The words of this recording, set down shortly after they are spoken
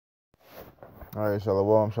All right,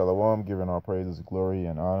 Shalom, Shalom, giving all praises, glory,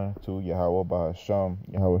 and honor to Yahweh Bahasham,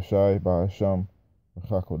 Yahweh Shai Bahasham,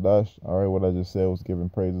 Chakodash. All right, what I just said was giving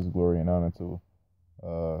praises, glory, and honor to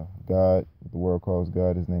God. The world calls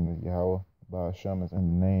God. His name is Yahweh. Bahasham is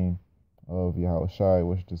in the name of Yahweh Shai,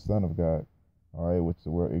 which is the Son of God. All right, which the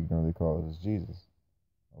world ignorantly calls Jesus.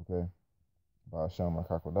 Okay, Bahasham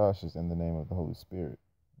Chakodash is in the name of the Holy Spirit.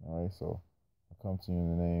 All right, so I come to you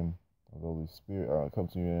in the name of the Holy Spirit. I come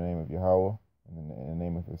to you in the name of Yahweh. In the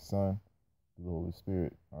name of his son, the Holy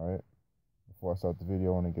Spirit. All right. Before I start the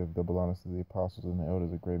video, I want to give double honors to the apostles and the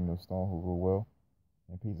elders of Great Millstone who rule well,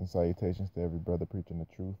 and peace and salutations to every brother preaching the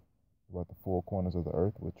truth about the four corners of the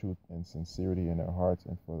earth with truth and sincerity in their hearts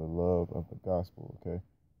and for the love of the gospel. Okay.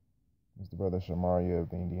 Mr. Brother Shamaria of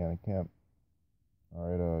the Indiana camp. All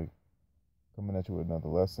right. Coming at you with another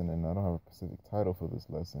lesson, and I don't have a specific title for this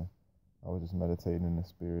lesson. I was just meditating in the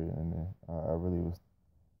spirit, and I really was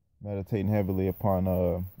meditating heavily upon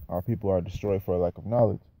our people are destroyed for a lack of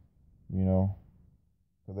knowledge, you know,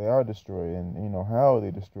 because they are destroyed, and you know how are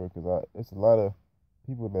they destroyed? Because it's a lot of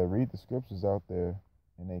people that read the scriptures out there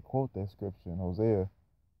and they quote that scripture in Hosea.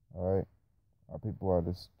 All right, our people are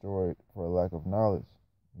destroyed for a lack of knowledge,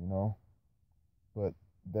 you know, but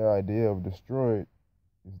their idea of destroyed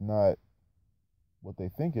is not what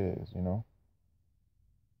they think it is, you know.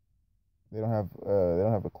 They don't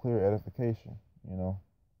have a clear edification, you know.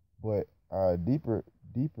 But deeper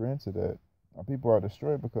into that, our people are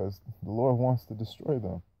destroyed because the Lord wants to destroy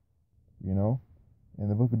them. You know, in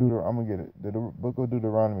the book of Deuteronomy, I'm gonna get it. The book of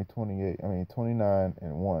Deuteronomy 29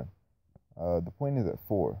 and 1. The point is at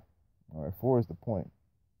 4. All right, 4 is the point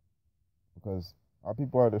because our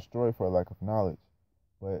people are destroyed for a lack of knowledge,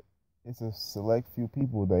 but it's a select few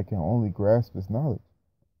people that can only grasp this knowledge.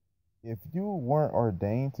 If you weren't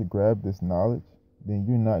ordained to grab this knowledge, then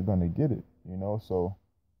you're not gonna get it. You know, so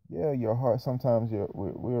yeah, your heart. Sometimes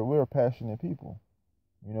we're passionate people.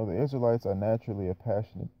 You know, the Israelites are naturally a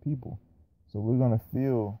passionate people, so we're gonna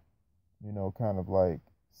feel, you know, kind of like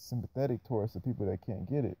sympathetic towards the people that can't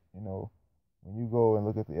get it. You know, when you go and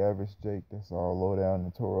look at the average Jake that's all low down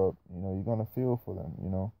and tore up, you know, you're gonna feel for them. You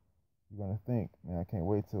know, you're gonna think, man, I can't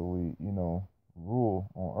wait till we, you know,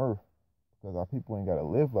 rule on earth because our people ain't gotta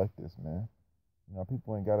live like this, man. You know,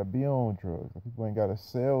 people ain't gotta be on drugs. People ain't gotta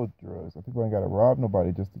sell drugs. People ain't gotta rob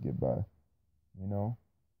nobody just to get by. You know,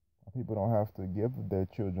 people don't have to give their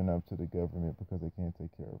children up to the government because they can't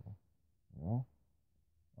take care of them. You know.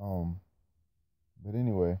 Um. But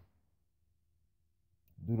anyway,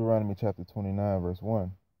 Deuteronomy chapter 29, verse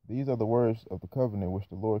 1. These are the words of the covenant which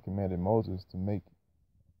the Lord commanded Moses to make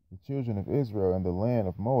the children of Israel in the land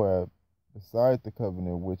of Moab, beside the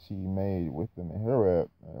covenant which he made with them in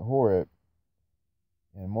Horeb.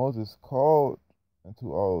 And Moses called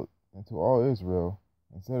unto all Israel,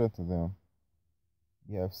 and said unto them,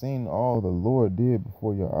 Ye have seen all the Lord did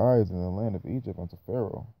before your eyes in the land of Egypt unto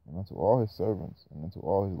Pharaoh, and unto all his servants, and unto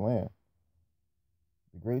all his land.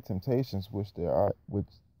 The great temptations which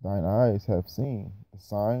thine eyes have seen, the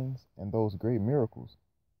signs, and those great miracles.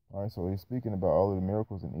 All right, so he's speaking about all of the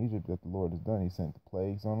miracles in Egypt that the Lord has done. He sent the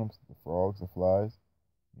plagues on them, the frogs, the flies.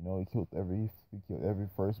 You know, he killed every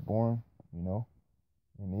firstborn. You know,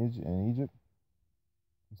 in Egypt,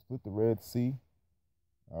 he split the Red Sea.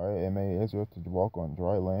 All right, and made Israel to walk on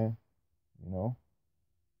dry land. You know,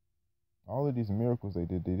 all of these miracles they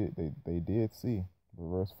did see. But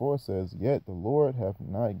verse 4 says, Yet the Lord hath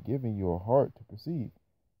not given you a heart to perceive.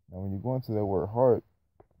 Now, when you go into that word heart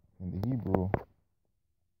in the Hebrew,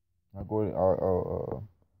 I'll pull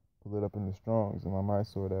it up in the Strongs in my mind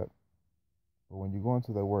so that. But when you go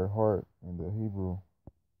into that word heart in the Hebrew,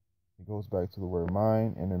 it goes back to the word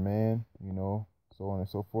mind, inner man, you know, so on and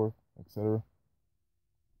so forth, etc.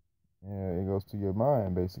 And it goes to your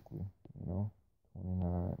mind, basically, you know.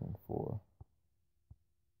 29 and 4.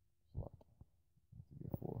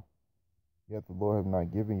 4. Yet the Lord have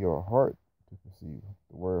not given you a heart to perceive.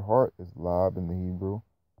 The word heart is lab in the Hebrew,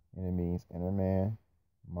 and it means inner man,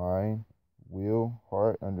 mind, will,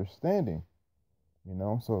 heart, understanding. You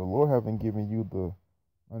know, so the Lord haven't given you the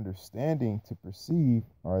understanding to perceive.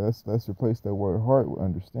 All right, let's replace that word heart with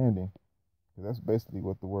understanding, because that's basically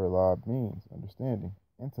what the word lab means: understanding,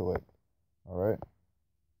 intellect. All right,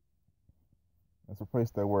 let's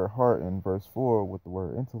replace that word heart in verse 4 with the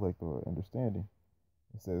word intellect or understanding.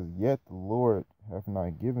 It says, Yet the Lord hath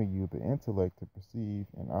not given you the intellect to perceive,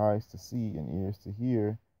 and eyes to see, and ears to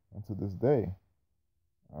hear, unto this day.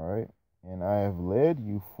 All right. And I have led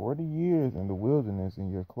you 40 years in the wilderness,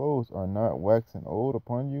 and your clothes are not waxing old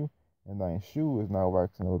upon you, and thine shoe is not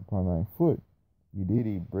waxing old upon thine foot. You did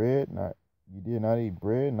not eat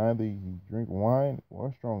bread, neither ye drink wine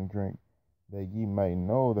or strong drink, that ye might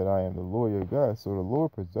know that I am the Lord your God. So the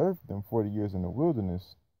Lord preserved them 40 years in the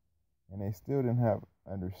wilderness, and they still didn't have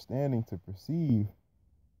understanding to perceive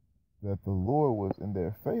that the Lord was in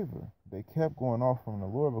their favor. They kept going off from the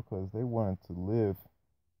Lord because they wanted to live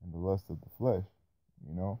in the lust of the flesh,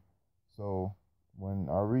 you know. So when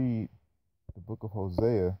I read the book of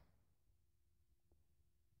Hosea,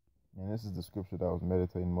 and this is the scripture that I was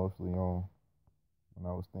meditating mostly on when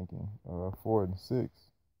I was thinking, 4 and 6,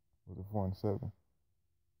 was it 4 and 7?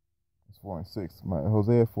 It's 4 and 6.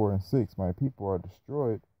 Hosea 4 and 6, my people are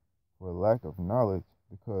destroyed for lack of knowledge,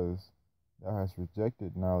 because thou hast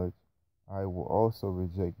rejected knowledge, I will also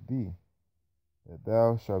reject thee, that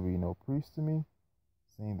thou shalt be no priest to me,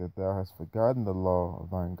 seeing that thou hast forgotten the law of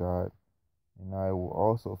thine God, and I will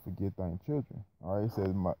also forget thine children. All right, it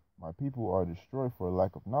says, my people are destroyed for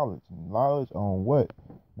lack of knowledge. Knowledge on what?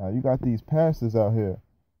 Now, you got these pastors out here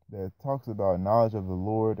that talks about knowledge of the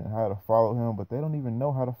Lord and how to follow him, but they don't even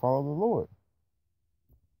know how to follow the Lord.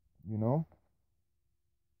 You know?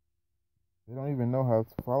 They don't even know how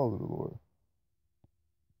to follow the Lord.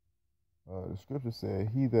 The scripture said,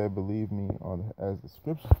 he that believed me, as the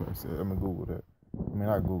scripture said, I'm going to Google that. I mean,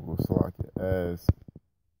 not Google, Salakia, as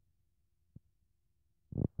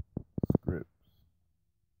scripts.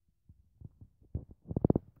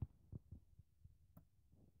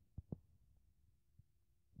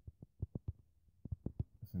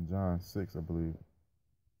 It's in John 6, I believe.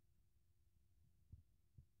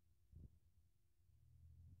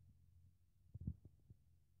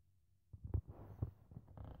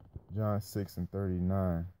 John 6 and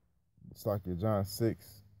 39. It's like John 6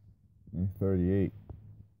 and 38.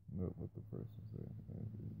 Look what the verse is.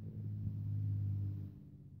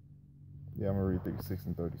 Yeah, I'm going to read 36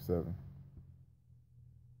 and 37.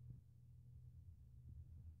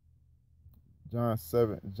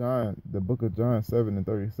 The book of John 7 and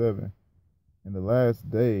 37. In the last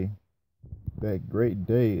day, that great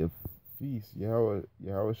day of feast, Yahweh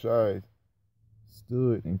Shai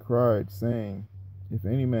stood and cried, saying, if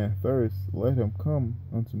any man thirst, let him come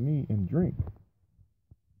unto me and drink.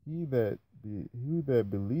 He that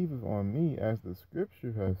believeth on me, as the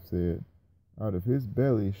scripture hath said, out of his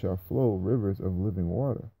belly shall flow rivers of living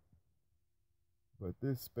water. But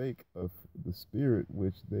this spake of the Spirit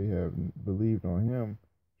which they have believed on him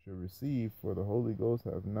shall receive, for the Holy Ghost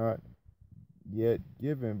hath not yet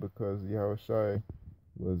given, because Yahweh Shai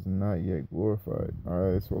was not yet glorified. All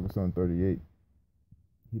right, let's focus on 38.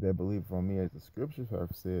 He that believeth on me, as the scriptures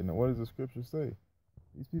have said. Now, what does the scripture say?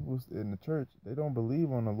 These people in the church, they don't believe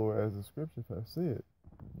on the Lord as the scriptures have said.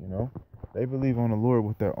 You know, they believe on the Lord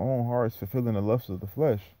with their own hearts, fulfilling the lusts of the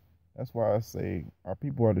flesh. That's why I say our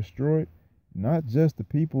people are destroyed. Not just the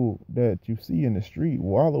people that you see in the street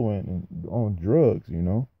wallowing on drugs, you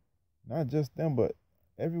know. Not just them, but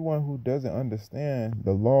everyone who doesn't understand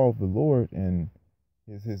the law of the Lord and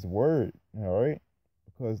his word, all right?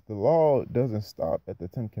 Because the law doesn't stop at the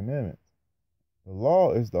 10 Commandments. The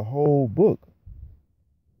law is the whole book,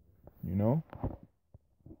 you know?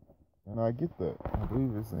 And I get that. I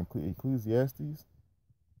believe it's in Ecclesiastes.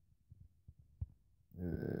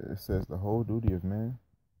 It says the whole duty of man.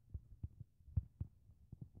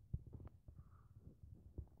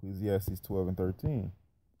 Ecclesiastes 12 and 13.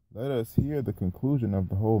 Let us hear the conclusion of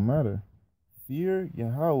the whole matter. Fear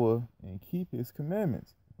Yahweh and keep his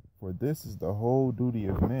commandments, for this is the whole duty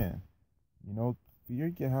of man. You know, fear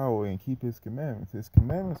Yahweh and keep his commandments. His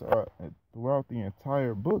commandments are throughout the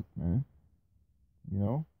entire book, man. You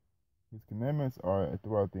know, his commandments are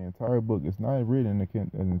throughout the entire book. It's not written in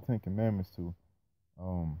the 10 Commandments to,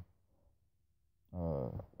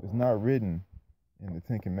 it's not written in the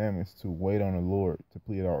 10 Commandments to wait on the Lord to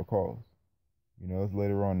plead our cause. You know, it's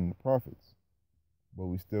later on in the prophets. But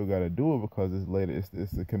we still got to do it because it's later.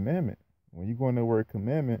 It's a commandment. When you go into the word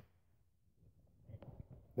commandment,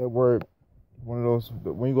 that word, one of those,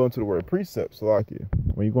 when you go into the word precept, Salakia,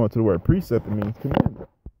 when you go into the word precept, it means commandment.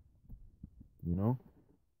 You know?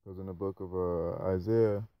 Because in the book of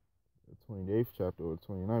Isaiah, the 28th chapter or the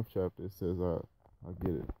 29th chapter, it says, I'll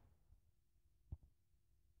get it.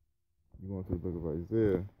 You go into the book of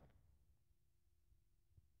Isaiah.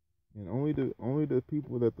 And only the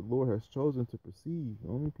people that the Lord has chosen to perceive, the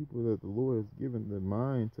only people that the Lord has given the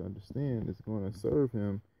mind to understand, is going to serve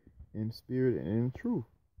him in spirit and in truth.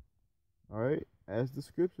 All right? As the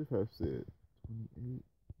scriptures have said. 28,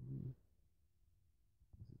 is it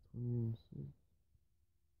 26?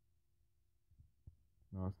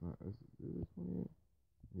 No, it's not. Is it 28?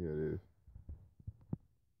 Yeah, it is.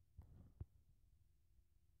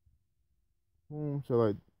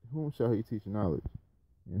 Whom shall he teach knowledge?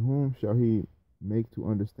 And whom shall he make to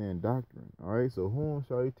understand doctrine? All right, so whom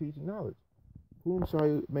shall he teach knowledge? Whom shall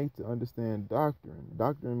he make to understand doctrine?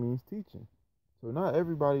 Doctrine means teaching. So not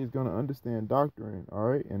everybody is going to understand doctrine, all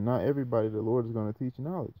right? And not everybody the Lord is going to teach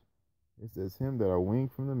knowledge. It says him that are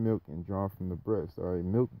weaned from the milk and drawn from the breast, all right?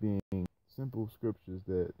 Milk being simple scriptures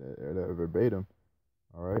that are verbatim,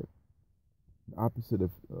 all right? The opposite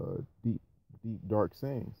of deep, dark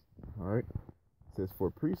sayings, all right? It says, for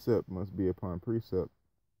precept must be upon precept,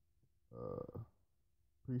 uh,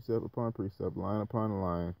 precept upon precept, line upon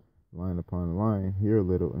line, line upon line, here a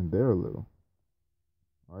little and there a little.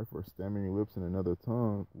 All right, for stammering lips in another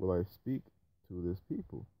tongue will I speak to this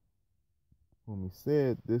people. Whom he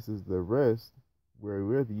said, this is the rest,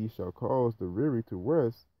 wherewith ye shall cause the weary to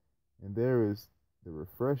rest, and there is the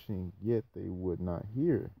refreshing, yet they would not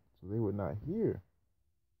hear. So they would not hear.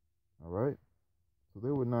 All right? So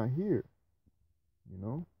they would not hear. You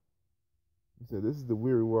know? He said, this is the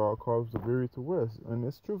weary where I'll cause the weary to rest. And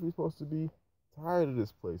it's true, we're supposed to be tired of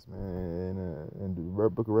this place, man. And in the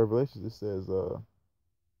book of Revelations, it says,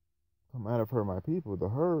 come out of her, my people. The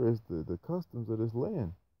her is the customs of this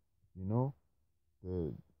land, you know,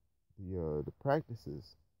 the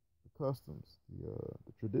practices, the customs,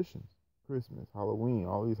 the traditions, Christmas, Halloween,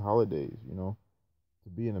 all these holidays, you know, to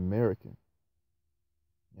be an American.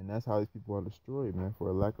 And that's how these people are destroyed, man, for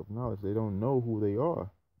a lack of knowledge. They don't know who they are.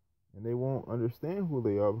 And they won't understand who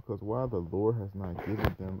they are because why? The Lord has not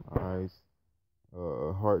given them eyes,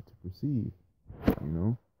 a heart to perceive, you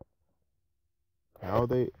know. How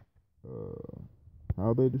they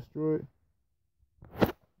destroyed,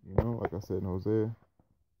 you know, like I said in Hosea,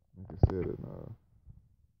 like I said in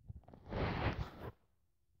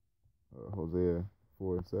Hosea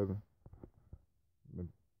 4 and 7. It's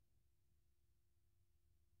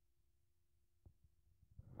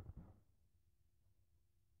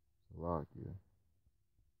a lot, yeah.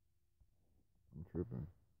 I'm tripping.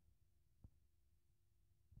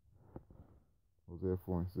 Hosea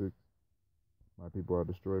 4 and 6. My people are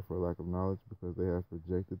destroyed for lack of knowledge, because they have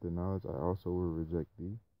rejected the knowledge. I also will reject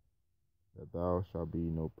thee, that thou shalt be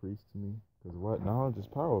no priest to me. Because what? Knowledge is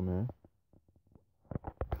power, man.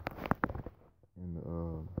 In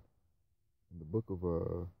the book of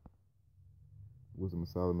Wisdom of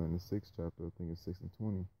Solomon, in the 6th chapter, I think it's 6 and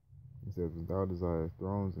 20, it says, if thou desire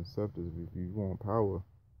thrones and scepters, if you want power,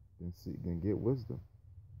 then get wisdom.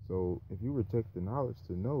 So if you reject the knowledge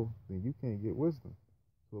to know, then you can't get wisdom.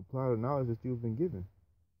 So apply the knowledge that you've been given.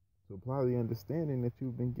 So apply the understanding that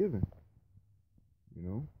you've been given. You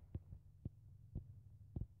know?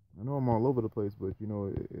 I know I'm all over the place, but you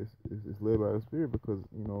know, it's led by the Spirit, because,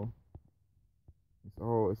 you know, it's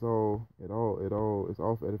all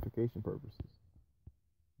for edification purposes.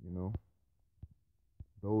 You know?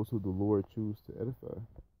 Those who the Lord choose to edify.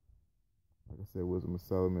 Like I said, Wisdom of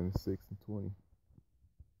Solomon 6 and 20.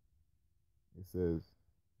 It says,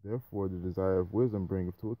 therefore the desire of wisdom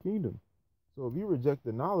bringeth to a kingdom. So if you reject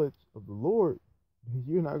the knowledge of the Lord,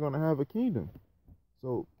 you're not going to have a kingdom.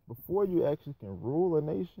 So before you actually can rule a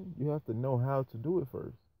nation, you have to know how to do it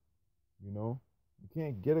first. You know, you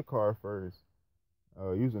can't get a car first.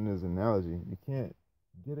 Using this analogy, you can't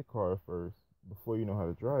get a car first before you know how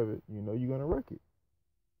to drive it. You know, you're going to wreck it.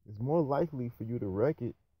 It's more likely for you to wreck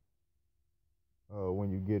it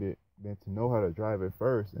when you get it than to know how to drive it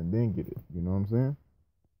first and then get it. You know what I'm saying?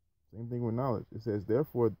 Same thing with knowledge. It says,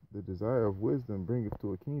 therefore, the desire of wisdom bringeth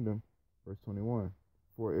to a kingdom. Verse 21.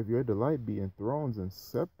 For if your delight be in thrones and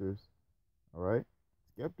scepters, all right?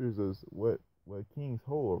 Scepters is what kings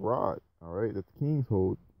hold, a rod, all right, that the kings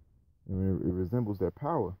hold. And it resembles their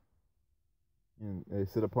power. And they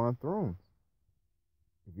sit upon thrones.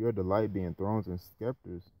 If your delight be in thrones and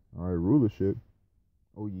scepters, all right, rulership,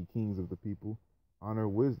 O ye kings of the people, honor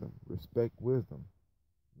wisdom, respect wisdom,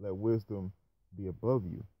 let wisdom be above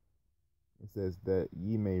you. It says that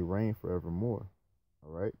ye may reign forevermore.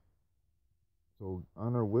 All right? So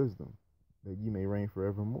honor wisdom, that ye may reign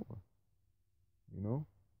forevermore. You know?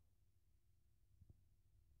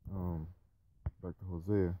 Back to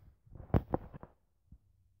Hosea.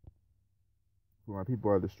 For my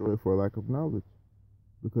people are destroyed for lack of knowledge.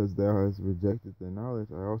 Because thou hast rejected the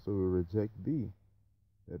knowledge, I also will reject thee,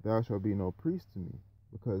 that thou shalt be no priest to me.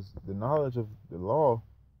 Because the knowledge of the law,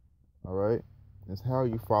 all right, is how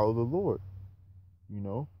you follow the Lord. You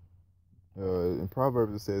know, in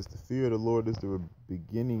Proverbs it says, the fear of the Lord is the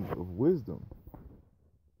beginning of wisdom.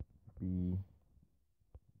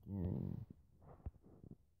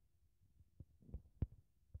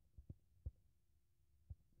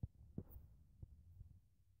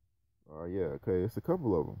 Yeah, okay, it's a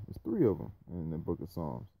couple of them. It's 3 of them in the book of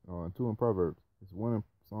Psalms. 2 in Proverbs. It's 1 in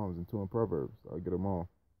Psalms and 2 in Proverbs. I'll get them all.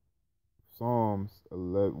 Psalms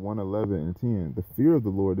 111 and 10. The fear of the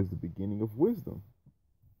Lord is the beginning of wisdom.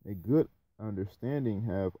 A good understanding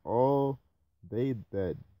have all they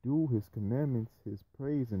that do his commandments. His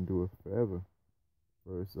praise endureth forever.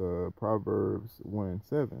 Proverbs 1 and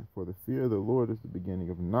 7. For the fear of the Lord is the beginning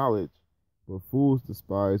of knowledge, but fools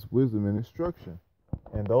despise wisdom and instruction.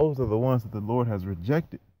 And those are the ones that the Lord has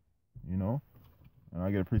rejected, you know. And I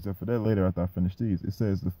get a precept for that later after I finish these. It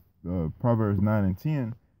says, Proverbs 9 and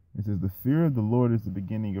 10, it says, the fear of the Lord is the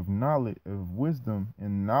beginning of knowledge, of wisdom,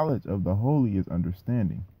 and knowledge of the holy is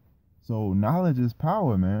understanding. So knowledge is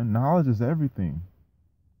power, man. Knowledge is everything.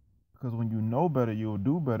 Because when you know better, you'll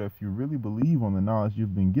do better if you really believe on the knowledge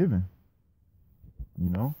you've been given. You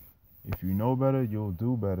know? If you know better, you'll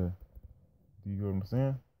do better. Do you get what I'm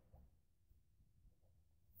saying?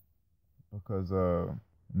 Because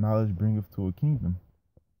knowledge bringeth to a kingdom.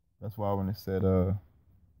 That's why when it said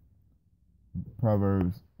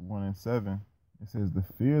Proverbs 1 and 7, it says, the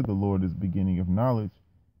fear of the Lord is the beginning of knowledge,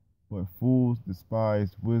 but fools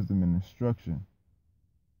despise wisdom and instruction.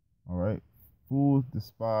 All right? Fools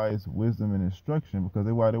despise wisdom and instruction because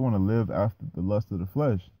they want to live after the lust of the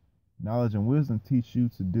flesh. Knowledge and wisdom teach you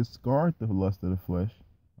to discard the lust of the flesh,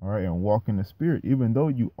 all right, and walk in the spirit. Even though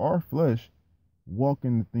you are flesh, walk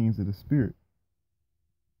in the things of the spirit.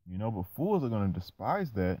 You know, but fools are going to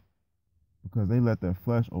despise that because they let their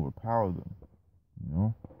flesh overpower them. You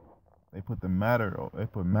know, they put matter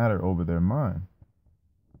over their mind.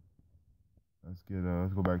 Let's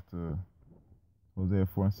go back to Hosea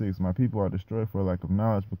 4 and 6. My people are destroyed for lack of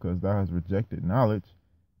knowledge because thou hast rejected knowledge.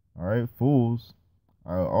 All right, fools,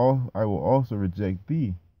 I will also reject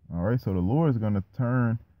thee. All right, so the Lord is going to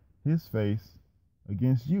turn his face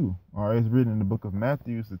against you. All right, it's written in the book of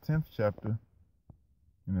Matthew, the 10th chapter,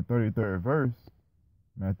 in the 33rd verse.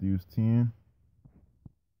 Matthew 10:33.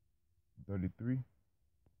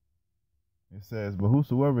 It says, but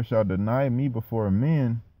whosoever shall deny me before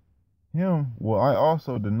men, him will I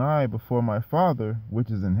also deny before my Father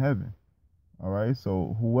which is in heaven. All right,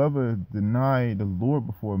 so whoever denied the Lord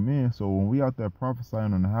before men, so when we out there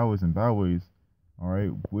prophesying on the highways and byways, all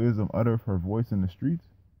right, wisdom uttereth her voice in the streets,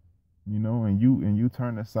 you know, and you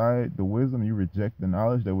turn aside the wisdom, you reject the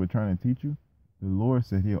knowledge that we're trying to teach you, the Lord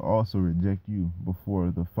said he'll also reject you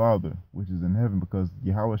before the Father which is in heaven, because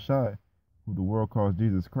Yahweh Shai, who the world calls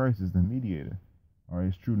Jesus Christ, is the mediator. All right,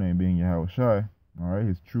 his true name being Yahweh Shai. All right,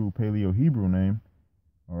 his true Paleo-Hebrew name.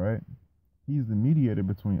 All right, he's the mediator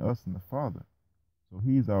between us and the Father. So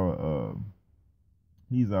he's our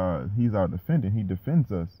defendant. He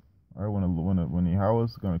defends us. All right, when Yahweh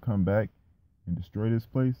is going to come back and destroy this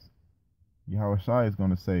place, Yahweh Shai is going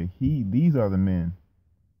to say, these are the men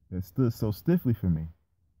that stood so stiffly for me.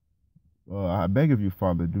 I beg of you,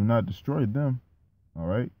 Father, do not destroy them. All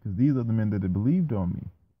right, because these are the men that have believed on me.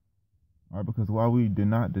 All right, because while we did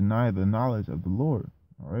not deny the knowledge of the Lord,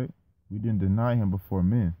 all right, we didn't deny him before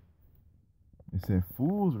men. It said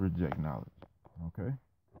fools reject knowledge. Okay.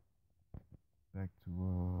 Back to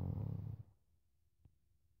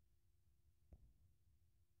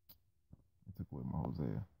I took away my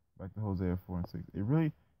Hosea. Back to Hosea 4 and 6. It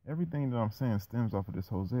really, everything that I'm saying stems off of this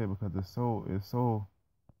Hosea because it's so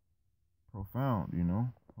profound, you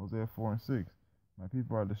know. Hosea 4 and 6. My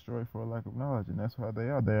people are destroyed for a lack of knowledge, and that's how they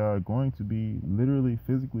are. They are going to be literally,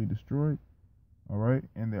 physically destroyed, all right?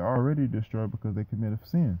 And they're already destroyed because they committed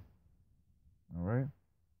sin, all right?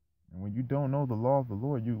 And when you don't know the law of the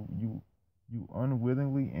Lord, you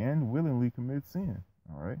unwillingly and willingly commit sin,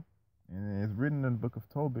 all right? And it's written in the book of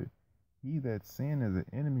Tobit, he that sin is an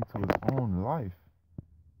enemy to his own life.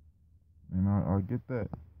 And I'll get that.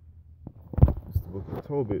 It's the book of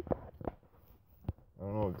Tobit. I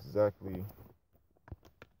don't know exactly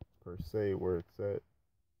per se where it's at.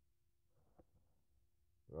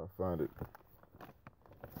 I'll find it.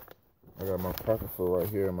 I got my apocrypha right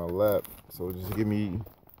here in my lap, so just give me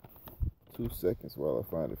 2 seconds while I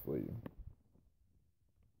find it for you.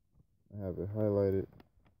 I have it highlighted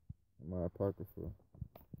in my apocrypha.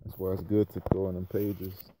 That's why it's good to go on them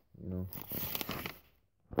pages, you know.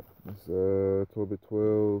 It's Tobit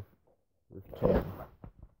 12 verse 10.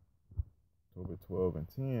 Tobit 12 and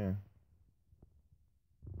 10.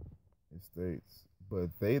 It states, but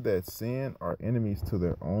they that sin are enemies to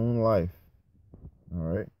their own life. All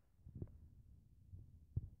right.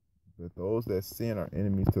 But those that sin are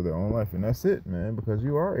enemies to their own life. And that's it, man, because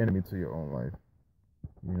you are enemy to your own life.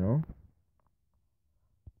 You know?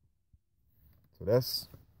 So that's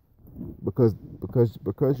because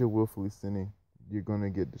you're willfully sinning, you're gonna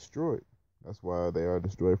get destroyed. That's why they are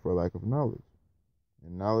destroyed for lack of knowledge.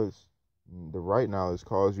 And knowledge, the right knowledge,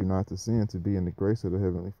 calls you not to sin, to be in the grace of the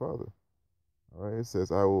Heavenly Father. All right, it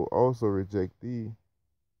says, I will also reject thee,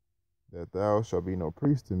 that thou shalt be no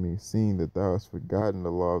priest to me, seeing that thou hast forgotten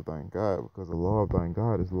the law of thine God, because the law of thine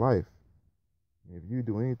God is life. And if you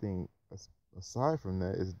do anything aside from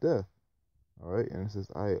that, it's death. All right, and it says,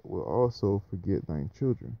 I will also forget thine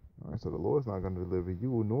children. All right, so the Lord's not going to deliver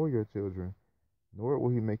you nor your children, nor will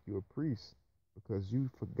he make you a priest, because you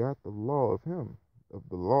forgot the law of him, of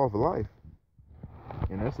the law of life.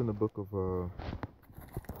 And that's in the book of,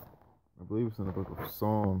 I believe it's in the book of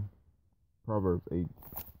Proverbs 8.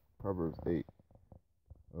 Proverbs 8.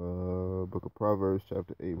 Book of Proverbs,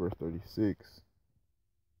 chapter 8, verse 36.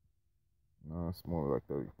 No, it's more like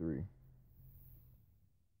 33.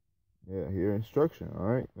 Yeah, here instruction. All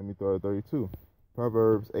right, let me throw it 32.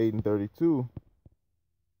 Proverbs 8 and 32.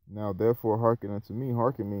 Now, therefore, hearken unto me.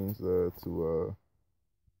 Hearken means to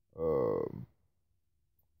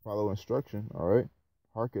follow instruction. All right,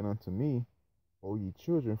 hearken unto me, O ye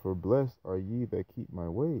children, for blessed are ye that keep my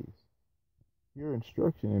ways. Hear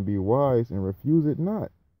instruction and be wise, and refuse it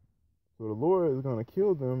not. So the Lord is going to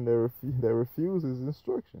kill them that refuses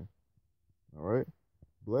instruction. All right.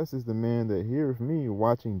 Blessed is the man that heareth me,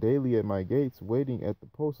 watching daily at my gates, waiting at the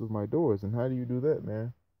posts of my doors. And how do you do that,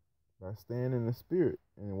 man? By staying in the Spirit.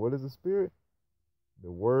 And what is the Spirit?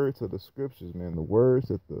 The words of the Scriptures, man. The words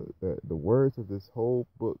the words of this whole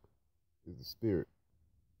book is the Spirit.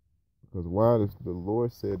 Because while the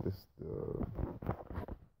Lord said this, the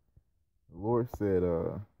Lord said,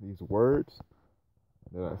 these words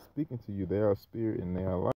that I'm speaking to you, they are spirit and they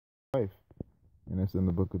are life. And it's in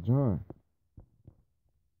the book of John.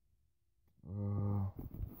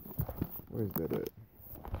 Where's that at?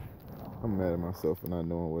 I'm mad at myself for not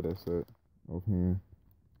knowing where that's at. Offhand.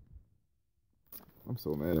 I'm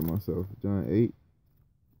so mad at myself. John 8.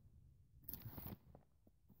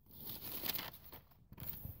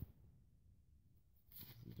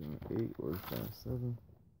 John 8 or John 7.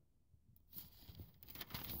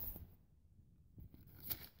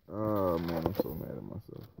 Oh man, I'm so mad at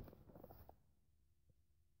myself.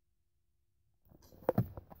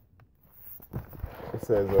 It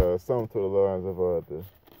says something to the lines of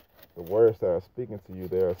the words that are speaking to you,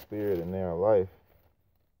 they are spirit and they are life.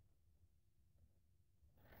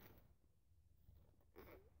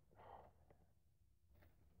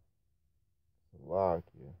 Lock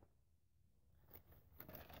you.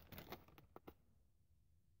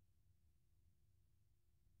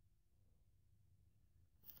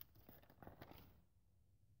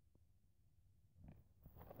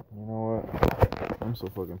 You know what? I'm so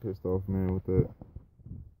fucking pissed off, man, with that.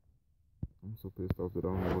 I'm so pissed off that I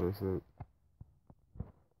don't know what I said.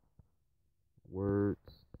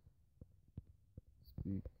 Words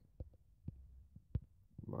speak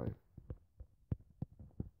life.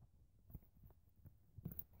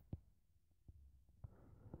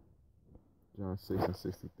 John 6 and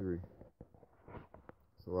 63.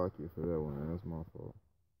 Salakia for that one, man. That's my fault.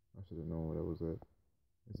 I should have known where that was at.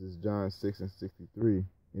 This is John 6 and 63.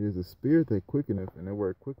 It is the spirit that quickeneth, and that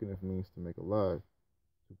word quickeneth means to make alive,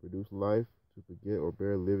 to produce life, to beget or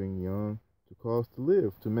bear living young, to cause to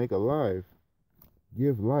live, to make alive,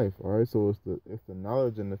 give life. All right, so it's the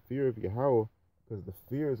knowledge and the fear of Yahweh, because the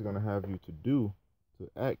fear is going to have you to do, to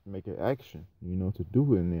act, make an action, to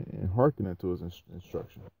do it and hearken unto his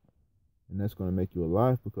instruction. And that's going to make you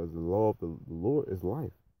alive, because the law of the Lord is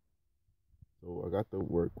life. So I got the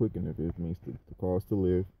word quickeneth. It means to cause to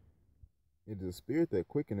live. It is the spirit that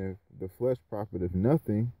quickeneth, the flesh profiteth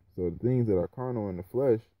nothing. So the things that are carnal in the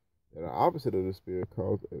flesh, that are opposite of the spirit,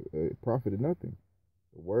 profited nothing.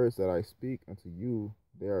 The words that I speak unto you,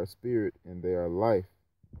 they are spirit and they are life.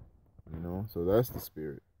 So that's the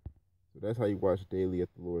spirit. So that's how you watch daily at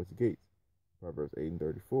the Lord's gates. Proverbs 8 and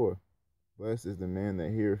 34. Blessed is the man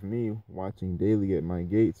that heareth me, watching daily at my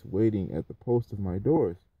gates, waiting at the post of my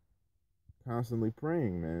doors. Constantly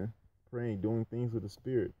praying, man. Praying, doing things with the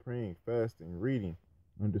Spirit. Praying, fasting, reading,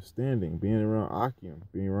 understanding, being around Akim,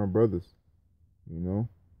 being around brothers. Doing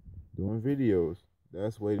videos.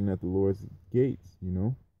 That's waiting at the Lord's gates,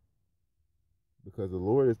 because the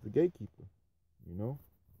Lord is the gatekeeper,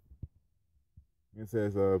 It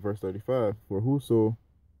says, verse 35, for whoso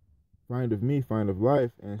findeth me findeth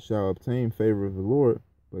life, and shall obtain favor of the Lord,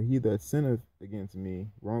 but he that sinneth against me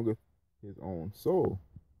wrongeth his own soul.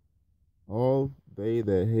 All they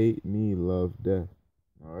that hate me love death.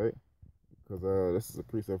 All right, because this is a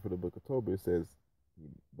precept for the book of Tobit. It says,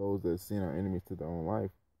 those that sin are enemies to their own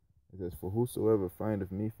life. It says, for whosoever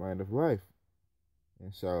findeth me findeth life,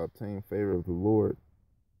 and shall obtain favor of the Lord,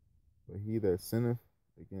 but he that sinneth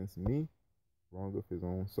against me wrongeth his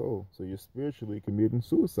own soul. So you're spiritually committing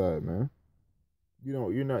suicide, man.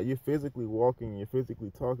 You're physically walking, you're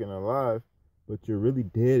physically talking alive, but you're really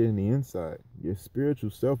dead in the inside. Your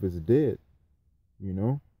spiritual self is dead, you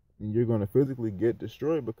know, and you're going to physically get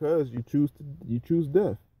destroyed because you choose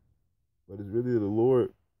death. But it's really the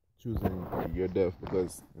Lord choosing your death,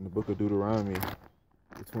 because in the book of Deuteronomy,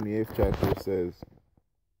 the 28th chapter,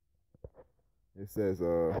 it says,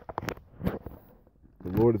 the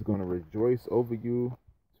Lord is going to rejoice over you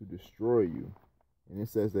to destroy you. And it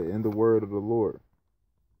says that in the word of the Lord.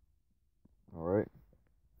 All right.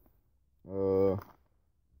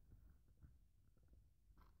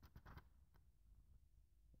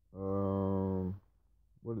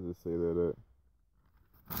 What does it say that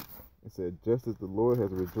at? It said, just as the Lord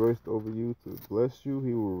has rejoiced over you to bless you,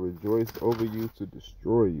 he will rejoice over you to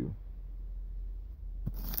destroy you.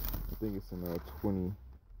 I think it's in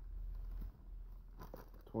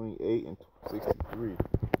 28 and 63.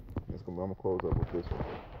 I'm going to close up with this one.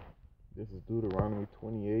 This is Deuteronomy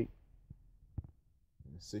 28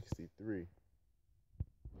 and 63.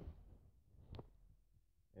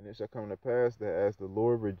 And it shall come to pass that as the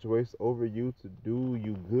Lord rejoiced over you to do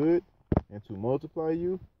you good and to multiply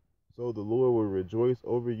you, so the Lord will rejoice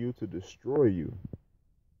over you to destroy you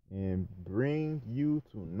and bring you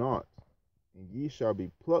to naught. And ye shall be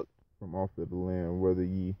plucked from off of the land, whether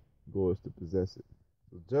ye go as to possess it.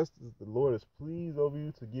 So just as the Lord is pleased over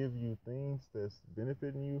you to give you things that's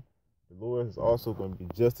benefiting you, the Lord is also going to be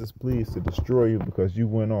just as pleased to destroy you because you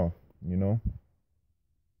went off, you know.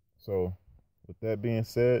 So with that being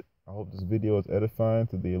said, I hope this video is edifying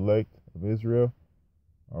to the elect of Israel.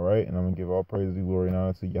 All right, and I'm going to give all praise and glory and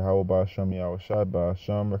honor to Yahweh Ba'Shem, Yahweh Shai,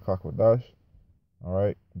 Ba'Shem, Rekakwadash. All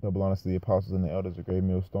right, double honor to the apostles and the elders of Great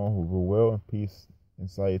Millstone who rule well, and peace and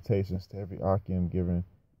salutations to every Akim giving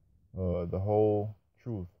the whole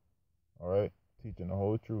truth. All right, teaching the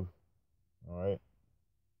whole truth. All right,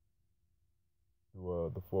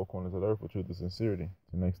 to the four corners of the earth with truth and sincerity.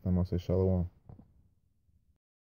 Till next time, I'll say Shalom.